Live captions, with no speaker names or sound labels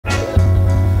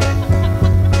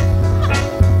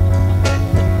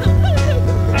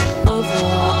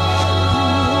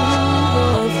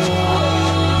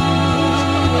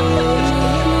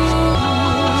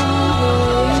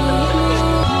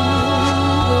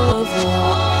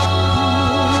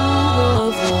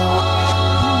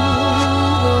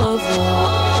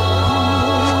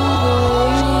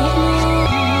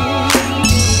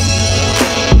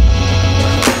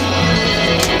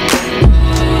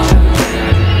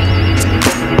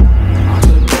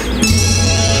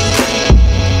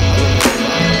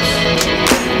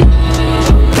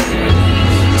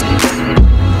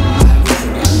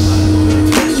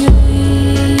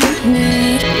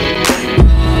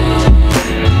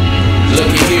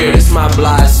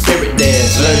civilized spirit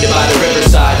dance. Learned it by the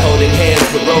riverside, holding hands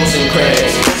with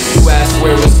Rosencrantz. You asked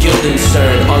where was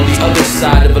Guildenstern, on the other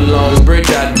side of a long bridge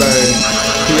I'd burned.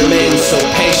 He remained so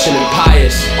patient and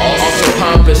pious, also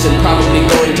pompous and probably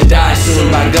going to die soon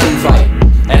by gunfight.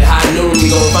 At high noon we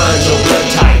gon' find your blood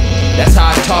type. That's how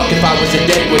I talk if I was a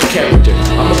Deadwood character.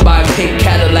 I'ma buy a pink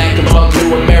Cadillac and bump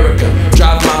New America.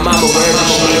 Drive my mama wherever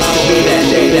she needs to be that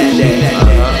day.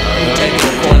 Taking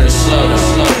the corners slow.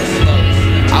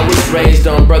 I was raised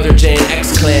on Brother J and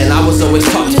X-Clan. I was always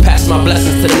taught to pass my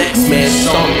blessings to the next man.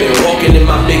 Stomping, walking in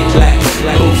my big black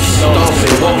boots.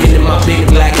 Stomping, walking in my big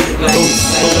black boots.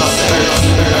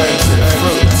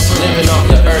 Living off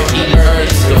the earth, eating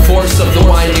herbs. The force of the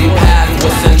winding path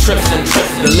was centrifugal.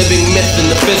 The living myth and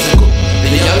the physical.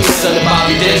 The youngest son of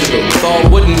Bobby Digital, with all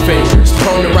wooden fingers,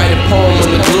 prone to write a poem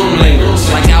when the gloom lingers.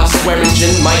 Like Al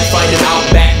Swearingen might find an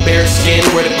outback bare skin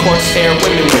where the coarse hair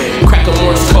women wear. Crack a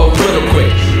Morse code real quick.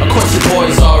 Of course your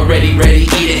boy's already ready.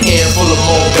 Eat a handful of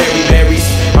mulberry berries.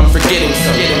 I'm forgetting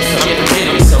some.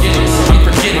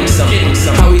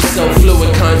 How he's so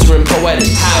fluid, conjuring poetic.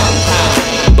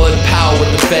 How? Bud Powell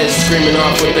with the feds screaming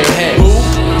off with their heads.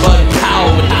 Bud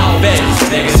Powell with the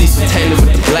feds. See some tailors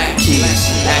with the black keys,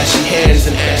 ashy hands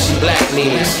and ashy black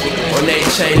knees. Ornate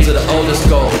chains of the oldest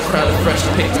gold, crown of fresh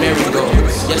picked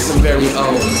marigolds. Yes, I'm very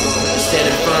old.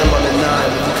 Standing firm on the nine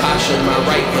with the Kasha in my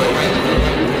right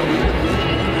hand.